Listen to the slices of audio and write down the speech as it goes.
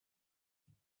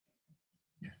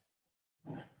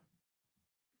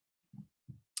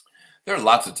There are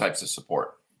lots of types of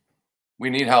support.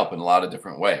 We need help in a lot of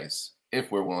different ways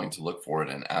if we're willing to look for it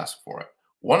and ask for it.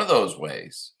 One of those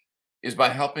ways is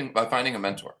by finding a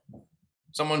mentor,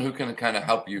 someone who can kind of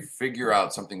help you figure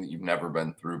out something that you've never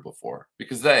been through before,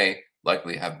 because they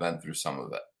likely have been through some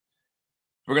of it.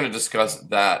 We're going to discuss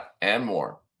that and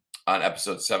more on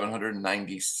episode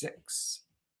 796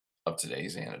 of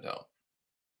today's Antidote.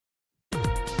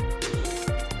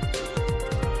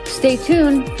 Stay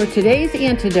tuned for today's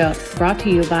Antidote, brought to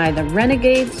you by the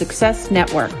Renegade Success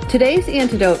Network. Today's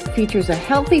Antidote features a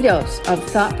healthy dose of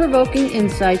thought-provoking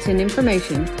insights and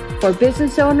information for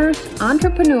business owners,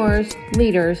 entrepreneurs,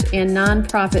 leaders, and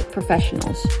nonprofit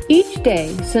professionals. Each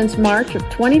day since March of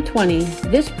 2020,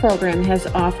 this program has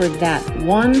offered that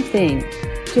one thing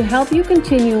to help you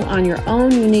continue on your own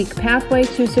unique pathway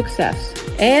to success.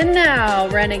 And now,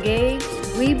 Renegades,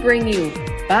 we bring you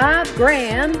Bob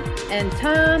Graham and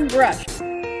Tom Brush.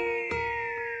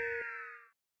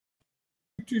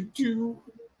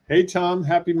 Hey, Tom.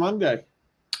 Happy Monday.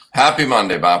 Happy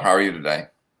Monday, Bob. How are you today?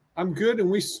 I'm good. And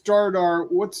we start our,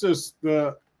 we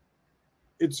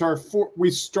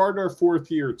start our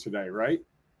fourth year today, right?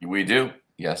 We do.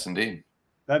 Yes, indeed.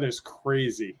 That is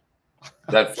crazy.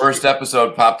 That first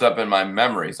episode popped up in my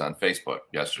memories on Facebook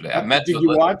yesterday. Did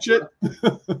you watch it?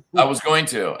 I was going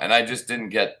to, and I just didn't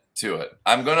get to it.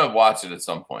 I'm going to watch it at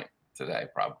some point today,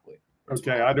 probably.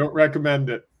 Okay, I don't recommend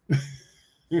it.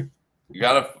 You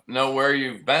got to know where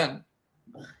you've been.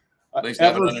 At least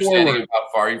have an understanding of how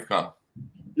far you've come.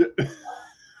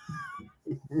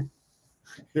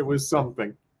 It was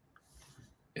something.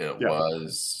 It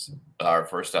was our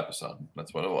first episode.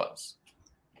 That's what it was.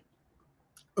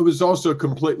 It was also a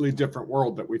completely different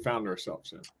world that we found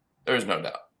ourselves in. There's no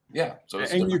doubt. Yeah. So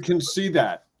and you can see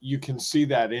that. You can see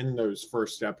that in those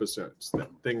first episodes that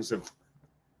things have,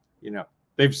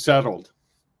 they've settled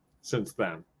since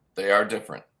then. They are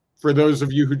different. For those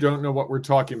of you who don't know what we're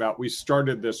talking about, we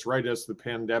started this right as the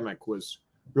pandemic was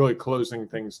really closing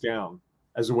things down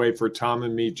as a way for Tom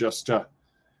and me just to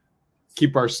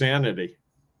keep our sanity.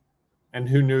 And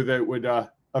who knew that it would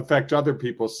affect other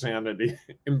people's sanity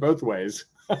in both ways.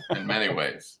 In many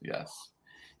ways, yes.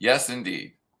 Yes,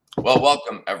 indeed. Well,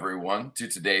 welcome everyone to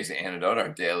today's Antidote, our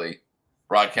daily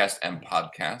broadcast and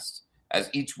podcast. As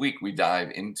each week we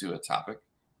dive into a topic,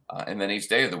 and then each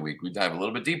day of the week we dive a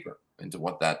little bit deeper into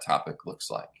what that topic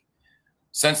looks like.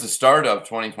 Since the start of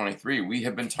 2023, we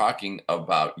have been talking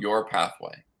about your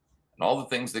pathway and all the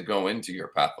things that go into your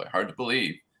pathway. Hard to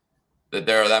believe that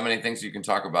there are that many things you can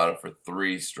talk about it for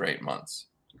 3 straight months.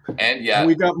 And yet,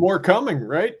 we got more coming,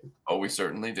 right? Oh, we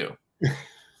certainly do.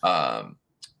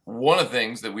 One of the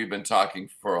things that we've been talking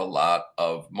for a lot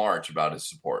of March about is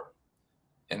support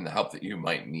and the help that you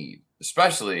might need,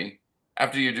 especially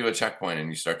after you do a checkpoint and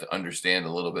you start to understand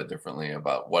a little bit differently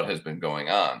about what has been going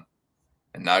on.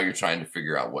 And now you're trying to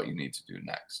figure out what you need to do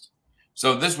next.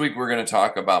 So this week, we're going to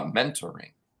talk about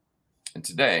mentoring. And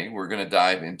today, we're going to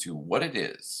dive into what it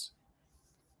is.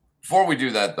 Before we do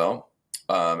that, though,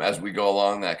 as we go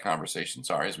along that conversation,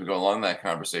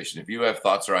 if you have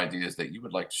thoughts or ideas that you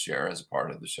would like to share as a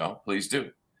part of the show, please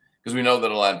do, because we know that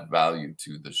it'll add value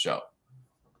to the show.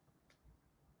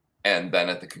 And then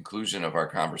at the conclusion of our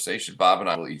conversation, Bob and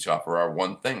I will each offer our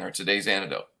one thing, our today's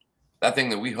antidote, that thing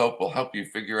that we hope will help you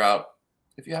figure out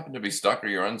if you happen to be stuck or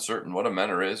you're uncertain what a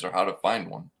mentor is or how to find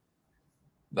one,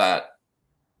 that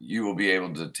you will be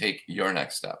able to take your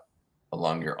next step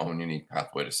along your own unique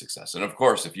pathway to success. And of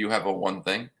course, if you have a one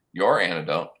thing, your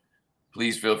antidote,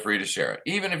 please feel free to share it.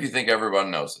 Even if you think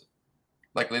everyone knows it.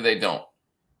 Likely they don't.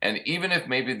 And even if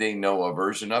maybe they know a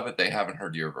version of it, they haven't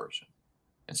heard your version.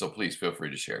 And so please feel free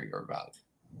to share your value.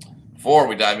 Before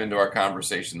we dive into our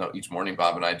conversation, though, each morning,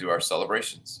 Bob and I do our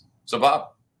celebrations. So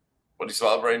Bob, what are you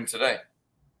celebrating today?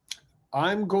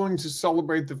 I'm going to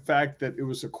celebrate the fact that it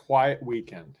was a quiet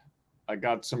weekend. I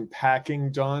got some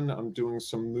packing done. I'm doing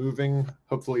some moving,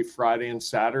 hopefully Friday and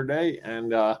Saturday.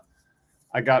 And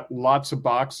I got lots of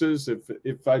boxes.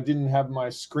 If I didn't have my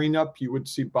screen up, you would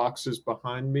see boxes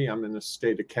behind me. I'm in a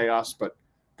state of chaos, but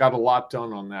got a lot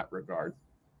done on that regard.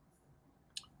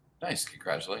 Nice.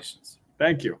 Congratulations.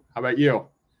 Thank you. How about you?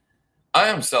 I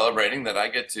am celebrating that I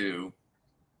get to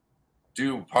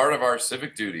do part of our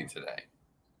civic duty today.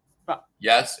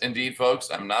 Yes, indeed, folks.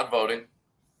 I'm not voting.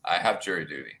 I have jury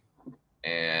duty.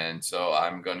 And so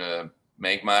I'm going to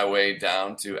make my way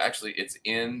down to, actually, it's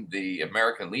in the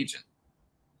American Legion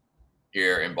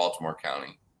here in Baltimore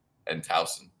County and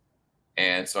Towson.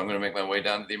 And so I'm going to make my way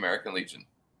down to the American Legion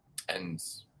and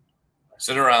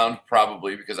sit around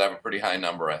probably because I have a pretty high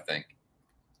number, I think.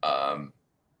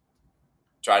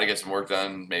 Try to get some work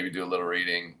done, maybe do a little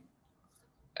reading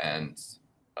and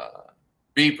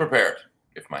be prepared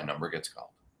if my number gets called.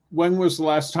 When was the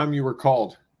last time you were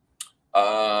called?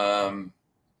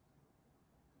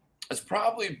 It's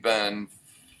probably been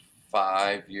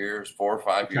 5 years, 4 or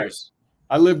 5 years.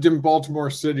 I lived in Baltimore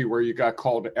City where you got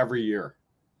called every year.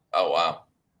 Oh, wow.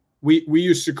 We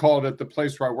used to call it at the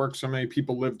place where I worked. So many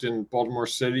people lived in Baltimore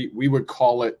City. We would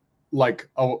call it like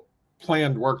a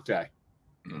planned work day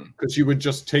because you would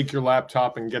just take your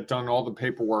laptop and get done all the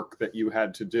paperwork that you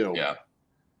had to do. Yeah.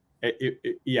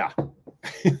 Yeah.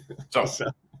 So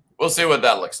we'll see what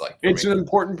that looks like. It's an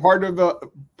important part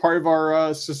of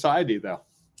our society, though.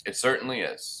 It certainly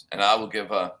is. And I will give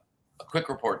a quick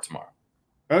report tomorrow.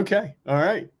 Okay. All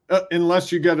right.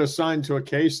 Unless you get assigned to a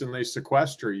case and they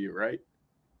sequester you, right?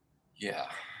 Yeah.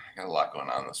 I got a lot going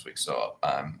on this week. So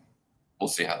we'll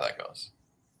see how that goes.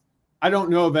 I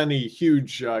don't know of any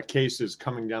huge cases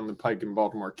coming down the pike in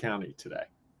Baltimore County today.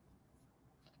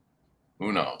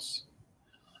 Who knows?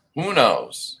 Who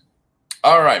knows?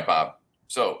 All right, Bob.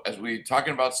 So as we're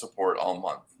talking about support all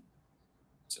month,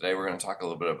 today we're going to talk a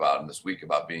little bit about in this week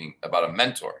about a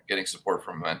mentor, getting support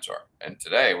from a mentor. And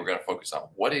today we're going to focus on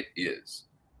what it is.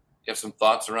 You have some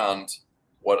thoughts around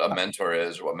what a mentor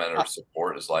is or what mentor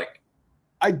support is like?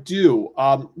 I do.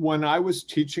 When I was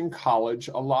teaching college,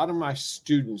 a lot of my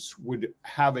students would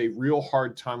have a real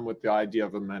hard time with the idea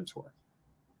of a mentor.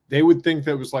 They would think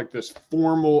that it was like this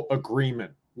formal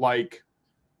agreement, like,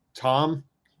 Tom,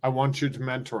 I want you to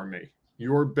mentor me.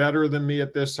 You're better than me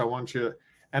at this. I want you.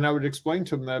 And I would explain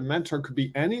to them that a mentor could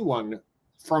be anyone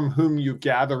from whom you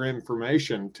gather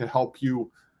information to help you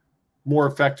more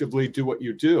effectively do what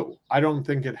you do. I don't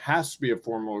think it has to be a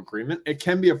formal agreement. It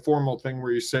can be a formal thing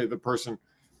where you say to the person,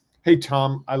 hey,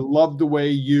 Tom, I love the way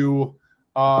you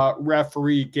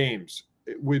referee games.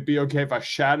 It would be okay if I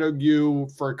shadowed you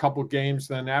for a couple games.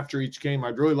 Then after each game,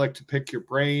 I'd really like to pick your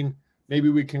brain. Maybe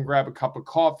we can grab a cup of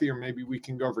coffee, or maybe we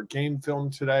can go over game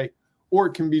film today. Or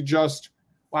it can be just,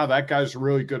 wow, that guy's a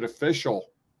really good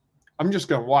official. I'm just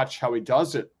going to watch how he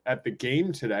does it at the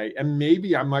game today. And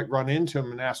maybe I might run into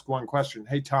him and ask one question.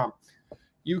 Hey, Tom,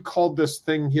 you called this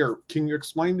thing here. Can you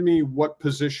explain to me what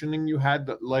positioning you had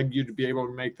that led you to be able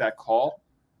to make that call?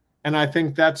 And I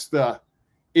think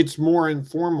it's more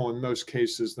informal in most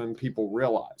cases than people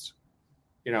realize.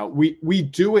 You know, we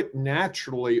do it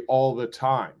naturally all the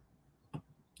time.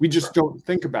 We just don't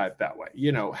think about it that way.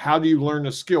 You know, how do you learn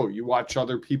a skill? You watch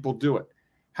other people do it.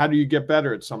 How do you get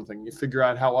better at something? You figure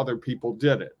out how other people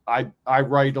did it. I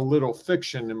write a little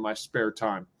fiction in my spare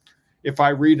time. If I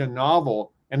read a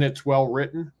novel and it's well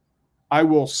written, I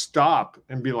will stop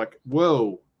and be like,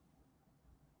 whoa,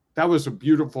 that was a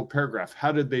beautiful paragraph.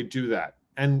 How did they do that?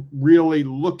 And really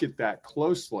look at that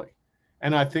closely.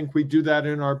 And I think we do that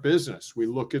in our business. We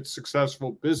look at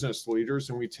successful business leaders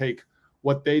and we take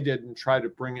what they did and try to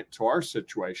bring it to our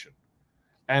situation.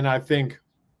 And I think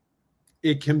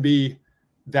it can be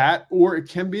that, or it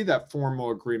can be that formal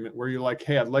agreement where you're like,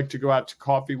 hey, I'd like to go out to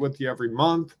coffee with you every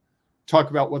month, talk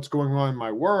about what's going on in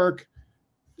my work,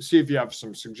 see if you have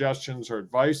some suggestions or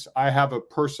advice. I have a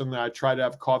person that I try to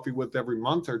have coffee with every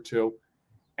month or two,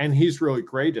 and he's really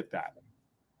great at that.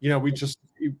 You know, we just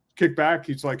kick back.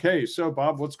 He's like, hey, so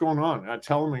Bob, what's going on? And I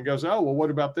tell him and he goes, oh, well,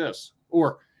 what about this?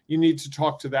 Or you need to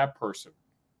talk to that person.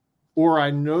 Or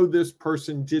I know this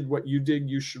person did what you did.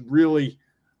 You should really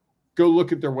go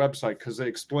look at their website because they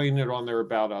explain it on their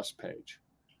About Us page.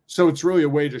 So it's really a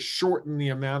way to shorten the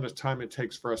amount of time it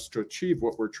takes for us to achieve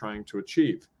what we're trying to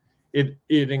achieve. It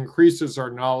increases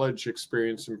our knowledge,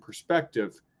 experience, and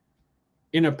perspective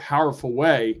in a powerful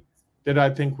way that I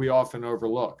think we often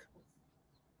overlook.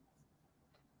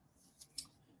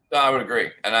 No, I would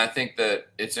agree. And I think that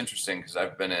it's interesting because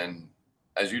I've been in,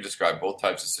 as you described, both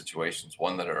types of situations,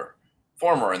 one that are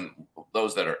formal and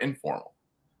those that are informal.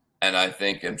 And I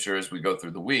think, I'm sure as we go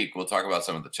through the week, we'll talk about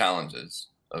some of the challenges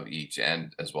of each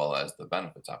and as well as the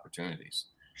benefits, opportunities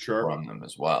from them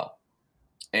as well.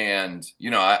 And, you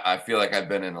know, I feel like I've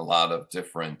been in a lot of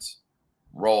different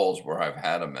roles where I've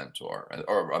had a mentor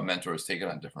or a mentor has taken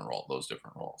on those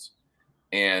different roles.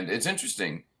 And it's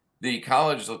interesting. The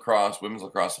college lacrosse, women's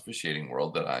lacrosse officiating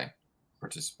world that I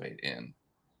participate in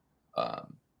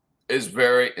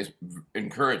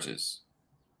encourages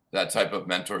that type of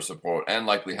mentor support and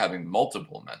likely having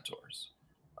multiple mentors.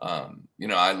 You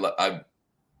know, I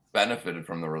benefited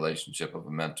from the relationship of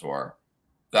a mentor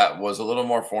that was a little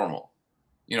more formal,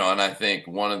 you know, and I think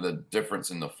one of the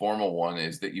difference in the formal one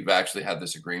is that you've actually had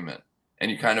this agreement and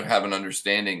you kind of have an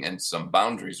understanding and some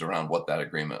boundaries around what that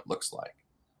agreement looks like.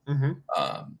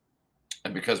 Mm-hmm.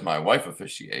 And because my wife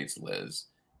officiates, Liz,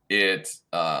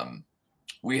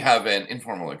 we have an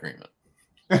informal agreement.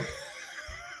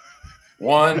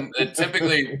 One,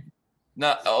 typically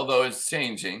not, although it's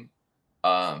changing.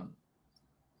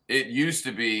 It used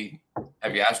to be,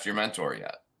 have you asked your mentor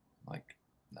yet? Like,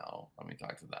 no, let me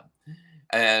talk to them.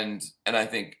 And I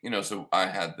think, so I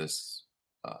had this,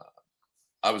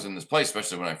 I was in this place,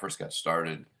 especially when I first got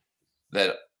started,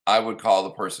 that I would call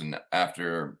the person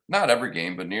after not every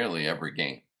game, but nearly every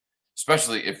game,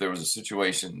 especially if there was a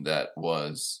situation that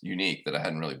was unique that I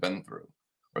hadn't really been through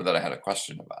or that I had a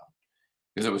question about.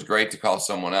 Because it was great to call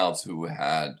someone else who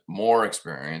had more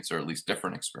experience, or at least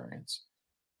different experience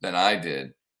than I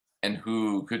did, and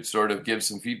who could sort of give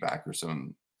some feedback or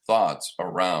some thoughts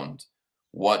around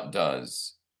what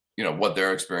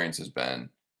their experience has been,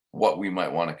 what we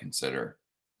might want to consider,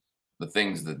 the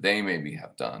things that they maybe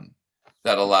have done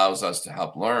that allows us to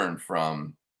help learn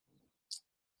from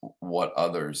what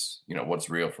others, what's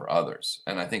real for others.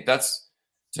 And I think that's,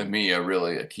 to me,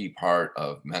 a key part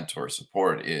of mentor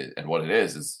support is, and what it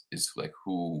is like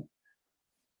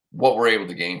what we're able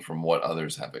to gain from what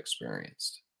others have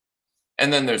experienced.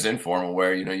 And then there's informal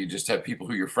where, you just have people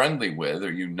who you're friendly with,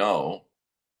 or,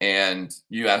 and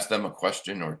you ask them a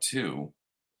question or two.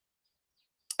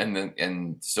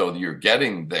 And so you're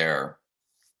getting their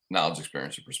knowledge,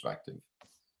 experience, or perspective.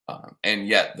 And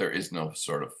yet there is no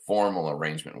sort of formal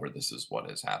arrangement where this is what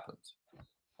has happened.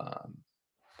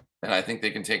 And I think they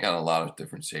can take on a lot of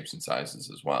different shapes and sizes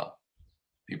as well.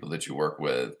 People that you work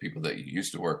with, people that you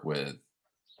used to work with,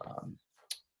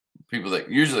 people that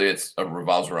usually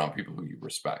revolves around people who you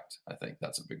respect. I think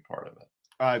that's a big part of it.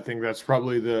 I think that's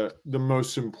probably the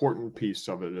most important piece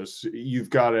of it is you've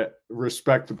got to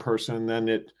respect the person. And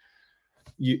then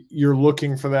you're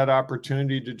looking for that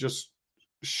opportunity to just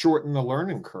shorten the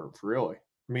learning curve, really.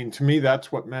 I mean, to me,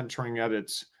 that's what mentoring at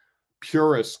its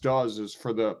purest does, is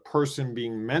for the person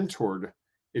being mentored,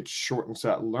 it shortens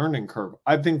that learning curve.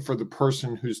 I think for the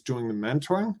person who's doing the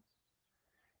mentoring,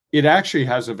 it actually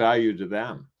has a value to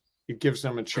them. It gives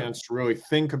them a chance to really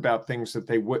think about things that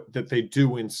they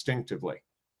do instinctively.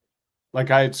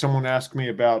 Like I had someone ask me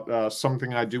about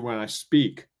something I do when I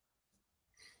speak,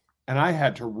 and I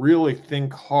had to really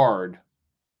think hard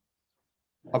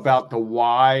about the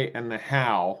why and the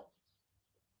how,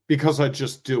 because I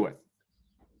just do it.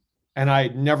 And I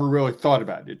had never really thought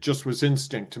about it. It just was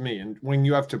instinct to me. And when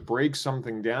you have to break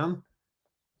something down,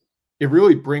 it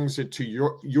really brings it to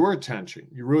your attention.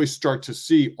 You really start to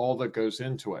see all that goes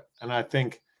into it. And I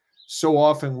think so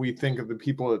often we think of the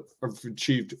people that have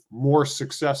achieved more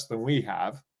success than we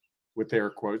have, with air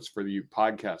quotes for you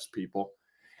podcast people.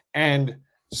 And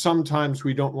sometimes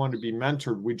we don't want to be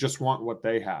mentored. We just want what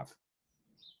they have.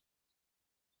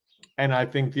 And I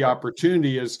think the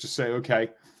opportunity is to say, okay,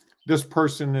 this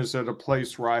person is at a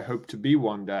place where I hope to be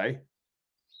one day.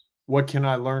 What can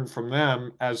I learn from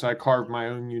them as I carve my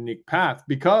own unique path?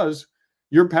 Because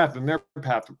your path and their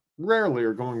path rarely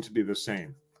are going to be the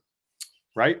same,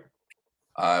 right?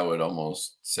 I would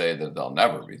almost say that they'll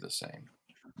never be the same.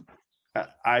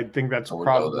 I think that's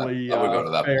probably I would go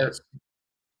to that fair. place.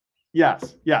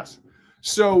 Yes.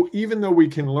 So even though we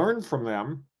can learn from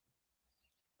them,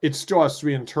 it still has to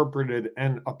be interpreted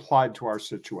and applied to our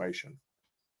situation.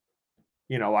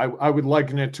 I would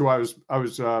liken it to I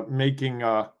was making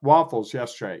waffles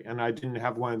yesterday, and I didn't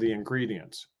have one of the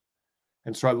ingredients,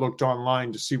 and so I looked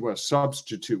online to see what a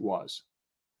substitute was.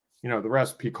 The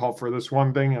recipe called for this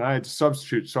one thing, and I had to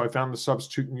substitute. So I found the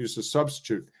substitute and used the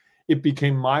substitute. It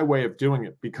became my way of doing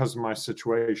it because of my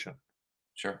situation.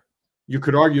 Sure. You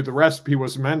could argue the recipe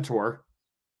was a mentor.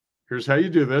 Here's how you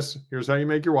do this. Here's how you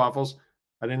make your waffles.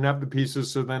 I didn't have the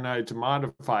pieces, so then I had to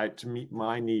modify it to meet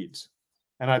my needs.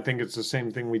 And I think it's the same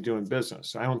thing we do in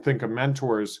business. I don't think a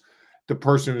mentor is the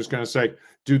person who's going to say,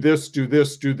 do this, do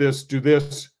this, do this, do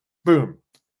this. Boom.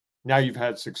 Now you've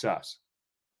had success.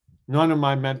 None of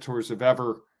my mentors have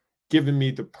ever given me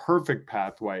the perfect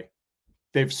pathway.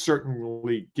 They've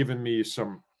certainly given me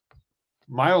some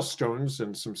milestones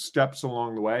and some steps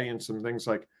along the way and some things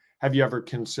like, have you ever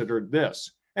considered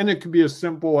this? And it could be as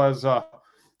simple as,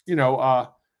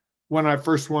 when I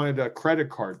first wanted a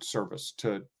credit card service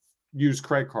to use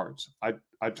credit cards,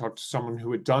 I talked to someone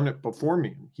who had done it before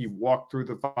me. He walked through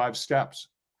the 5 steps.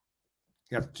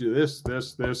 You have to do this,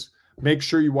 this, this. Make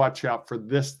sure you watch out for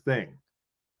this thing.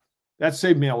 That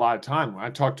saved me a lot of time. When I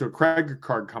talked to a credit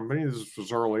card company, this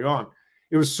was early on,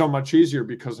 it was so much easier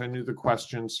because I knew the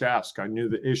questions to ask. I knew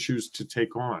the issues to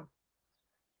take on.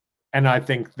 And I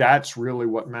think that's really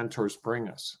what mentors bring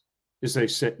us, is they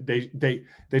say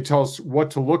they tell us what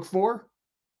to look for,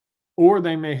 or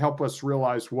they may help us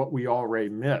realize what we already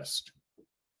missed.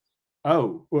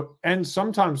 Oh, and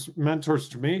sometimes mentors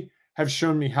to me have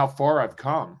shown me how far I've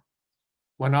come.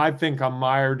 when I think I'm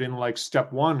mired in like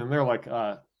step one, and they're like,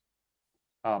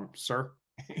 sir,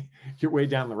 you're way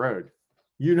down the road.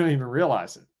 You don't even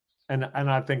realize it. And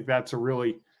I think that's a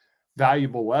really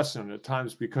valuable lesson at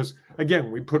times because, again,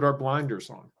 we put our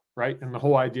blinders on, right? And the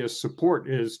whole idea of support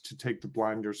is to take the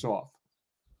blinders off.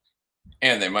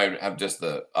 And they might have just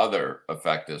the other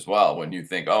effect as well. When you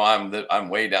think, oh, I'm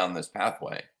way down this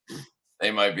pathway, they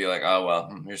might be like, oh,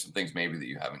 well, here's some things maybe that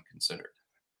you haven't considered.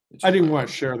 I didn't want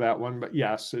to share that one, but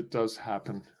yes, it does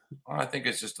happen. Well, I think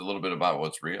it's just a little bit about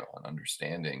what's real and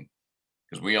understanding,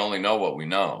 because we only know what we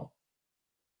know,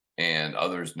 and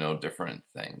others know different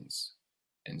things.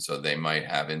 And so they might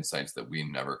have insights that we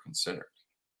never considered.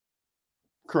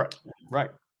 Correct.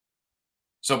 Right.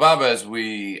 So, Bob, as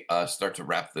we start to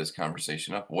wrap this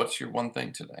conversation up, what's your one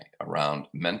thing today around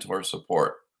mentor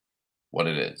support, what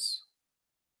it is?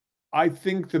 I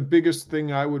think the biggest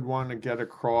thing I would want to get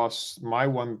across, my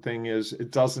one thing is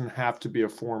it doesn't have to be a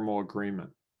formal agreement.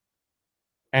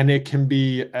 And it can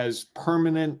be as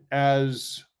permanent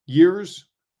as years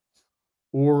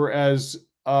or as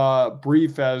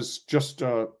brief as just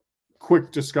a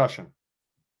quick discussion.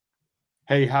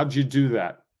 Hey, how'd you do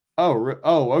that? Oh,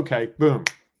 okay, boom.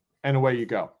 And away you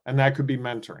go. And that could be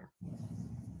mentoring.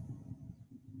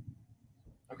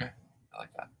 Okay, I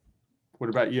like that. What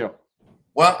about you?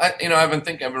 Well, I've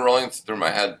been rolling through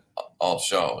my head all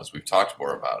show as we've talked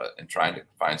more about it and trying to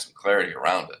find some clarity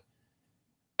around it.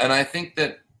 And I think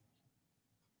that,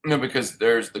 because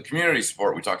there's the community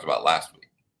support we talked about last week.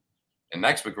 And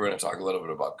next week, we're going to talk a little bit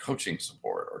about coaching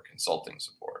support or consulting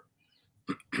support.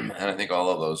 And I think all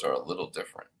of those are a little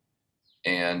different.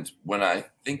 And when I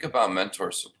think about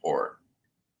mentor support,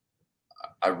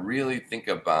 I really think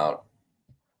about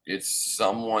it's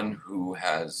someone who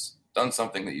has done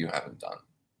something that you haven't done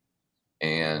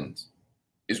and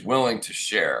is willing to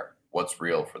share what's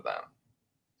real for them.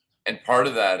 And part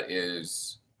of that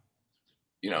is,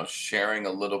 sharing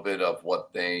a little bit of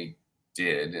what they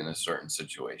did in a certain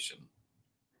situation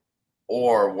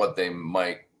or what they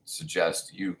might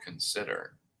suggest you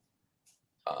consider.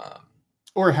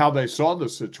 Or how they saw the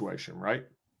situation, right?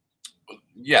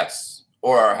 Yes.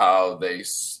 Or how they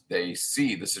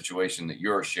see the situation that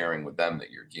you're sharing with them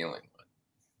that you're dealing with.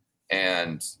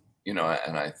 And,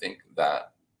 and I think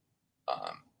that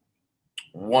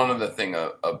one of the things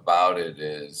about it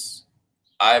is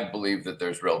I believe that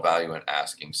there's real value in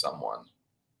asking someone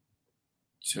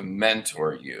to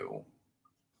mentor you,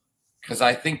 because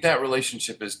I think that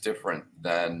relationship is different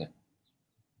than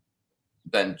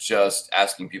just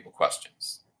asking people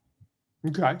questions.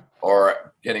 Okay.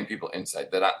 Or getting people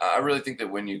insight. That I really think that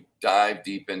when you dive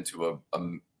deep into a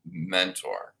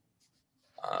mentor,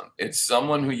 it's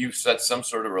someone who you've set some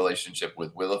sort of relationship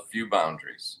with a few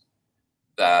boundaries,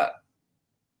 that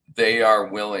they are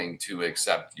willing to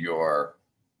accept your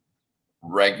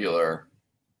regular,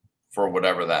 for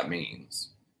whatever that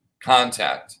means,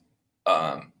 contact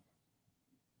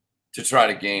to try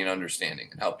to gain understanding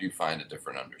and help you find a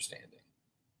different understanding.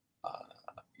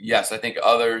 Yes, I think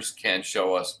others can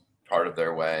show us part of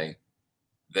their way.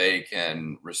 They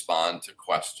can respond to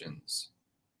questions.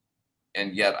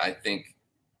 And yet I think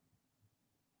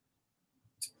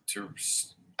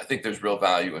there's real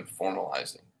value in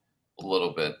formalizing a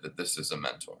little bit that this is a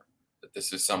mentor, that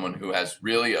this is someone who has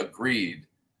really agreed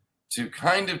to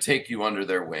kind of take you under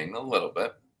their wing a little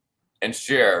bit and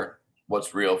share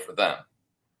what's real for them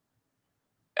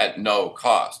at no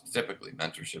cost. Typically,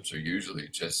 mentorships are usually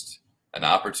just an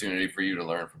opportunity for you to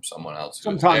learn from someone else.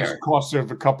 Sometimes it costs you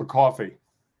a cup of coffee.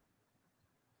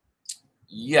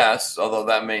 Yes, although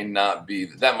that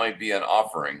might be an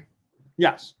offering.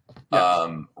 Yes.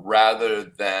 Rather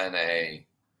than a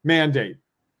mandate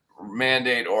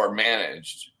or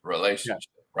managed relationship,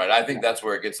 right? I think that's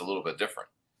where it gets a little bit different.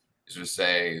 Is to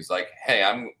say, it's like, hey,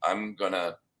 I'm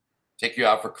gonna take you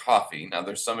out for coffee. Now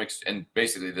there's and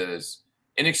basically that is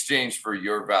in exchange for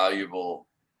your valuable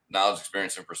knowledge,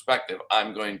 experience, and perspective,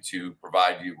 I'm going to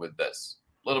provide you with this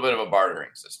little bit of a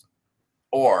bartering system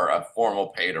or a formal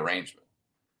paid arrangement.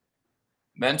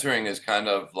 Mentoring is kind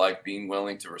of like being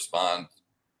willing to respond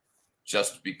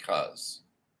just because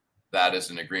that is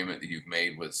an agreement that you've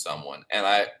made with someone. And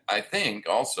I think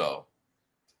also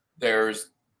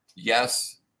there's,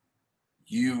 yes,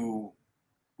 you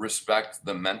respect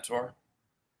the mentor.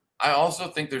 I also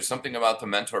think there's something about the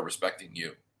mentor respecting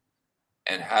you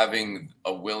and having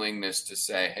a willingness to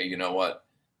say, hey, you know what?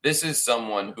 This is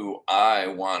someone who I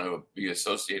want to be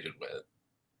associated with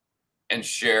and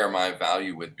share my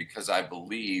value with, because I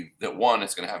believe that, one,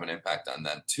 it's going to have an impact on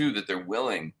them. Two, that they're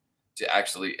willing to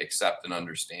actually accept and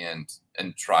understand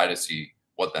and try to see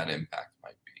what that impact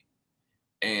might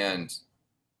be. And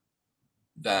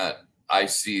that I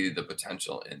see the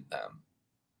potential in them,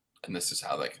 and this is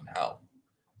how they can help.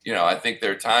 I think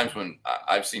there are times when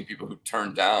I've seen people who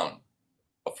turn down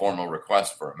a formal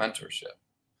request for a mentorship.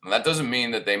 And that doesn't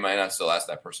mean that they might not still ask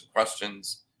that person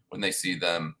questions when they see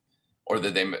them, or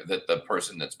that the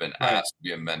person that's been asked to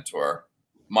be a mentor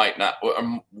might not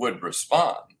or would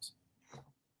respond.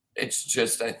 It's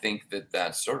just, I think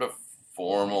that sort of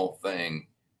formal thing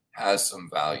has some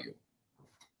value.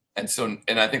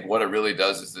 And I think what it really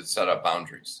does is it set up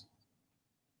boundaries.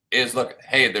 Is look,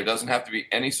 hey, there doesn't have to be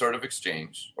any sort of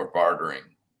exchange or bartering.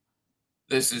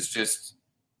 This is just,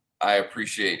 I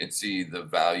appreciate and see the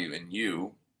value in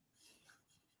you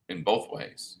in both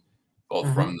ways,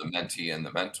 both from the mentee and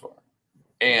the mentor,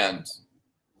 and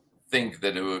think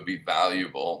that it would be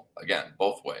valuable, again,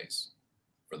 both ways,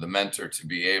 for the mentor to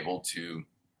be able to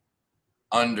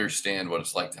understand what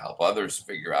it's like to help others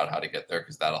figure out how to get there,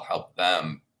 because that'll help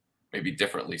them maybe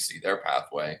differently see their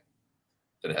pathway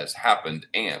that has happened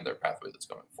and their pathway that's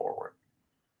going forward,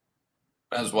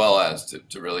 as well as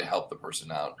to really help the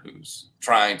person out who's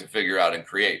trying to figure out and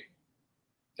create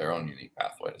their own unique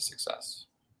pathway to success.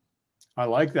 I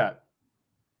like that.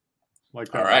 All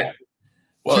right.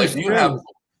 Well, if you have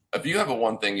a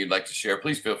one thing you'd like to share,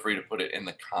 please feel free to put it in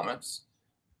the comments,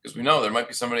 because we know there might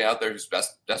be somebody out there who's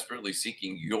desperately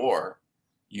seeking your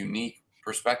unique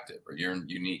perspective or your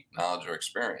unique knowledge or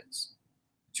experience.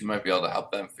 You might be able to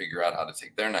help them figure out how to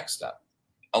take their next step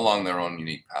along their own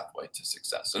unique pathway to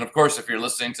success. And of course, if you're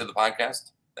listening to the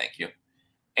podcast, thank you.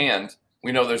 And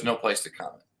we know there's no place to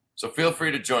comment. So feel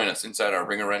free to join us inside our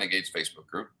Ring of Renegades Facebook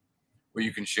group, where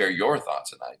you can share your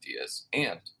thoughts and ideas.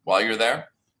 And while you're there,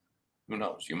 who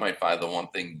knows, you might find the one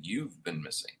thing you've been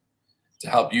missing to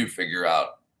help you figure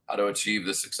out how to achieve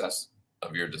the success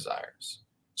of your desires.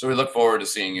 So we look forward to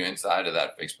seeing you inside of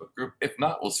that Facebook group. If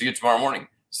not, we'll see you tomorrow morning,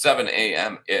 7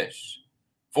 a.m.-ish,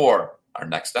 for our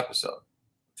next episode of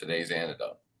Today's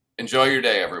Antidote. Enjoy your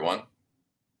day, everyone.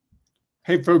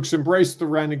 Hey, folks, embrace the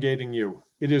renegading you.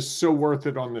 It is so worth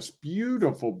it on this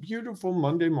beautiful, beautiful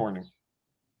Monday morning.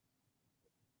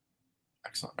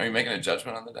 Excellent. Are you making a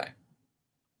judgment on the day?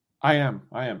 I am.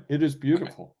 It is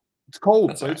beautiful. Okay. It's cold,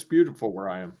 but right. It's beautiful where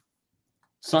I am.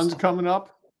 Sun's coming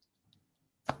up.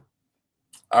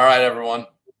 All right, everyone.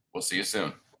 We'll see you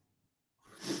soon.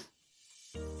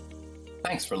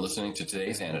 Thanks for listening to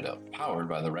Today's Antidote, powered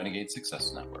by the Renegade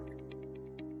Success Network.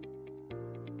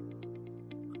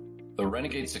 The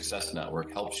Renegade Success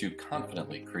Network helps you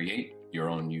confidently create your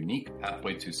own unique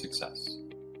pathway to success.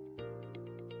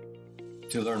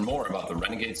 To learn more about the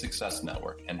Renegade Success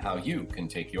Network and how you can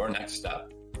take your next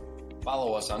step,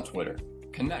 follow us on Twitter,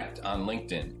 connect on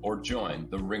LinkedIn, or join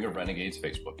the Ring of Renegades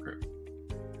Facebook group.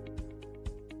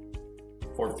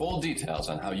 For full details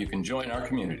on how you can join our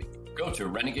community, go to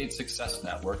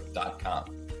renegadesuccessnetwork.com.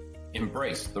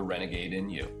 Embrace the renegade in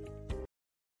you.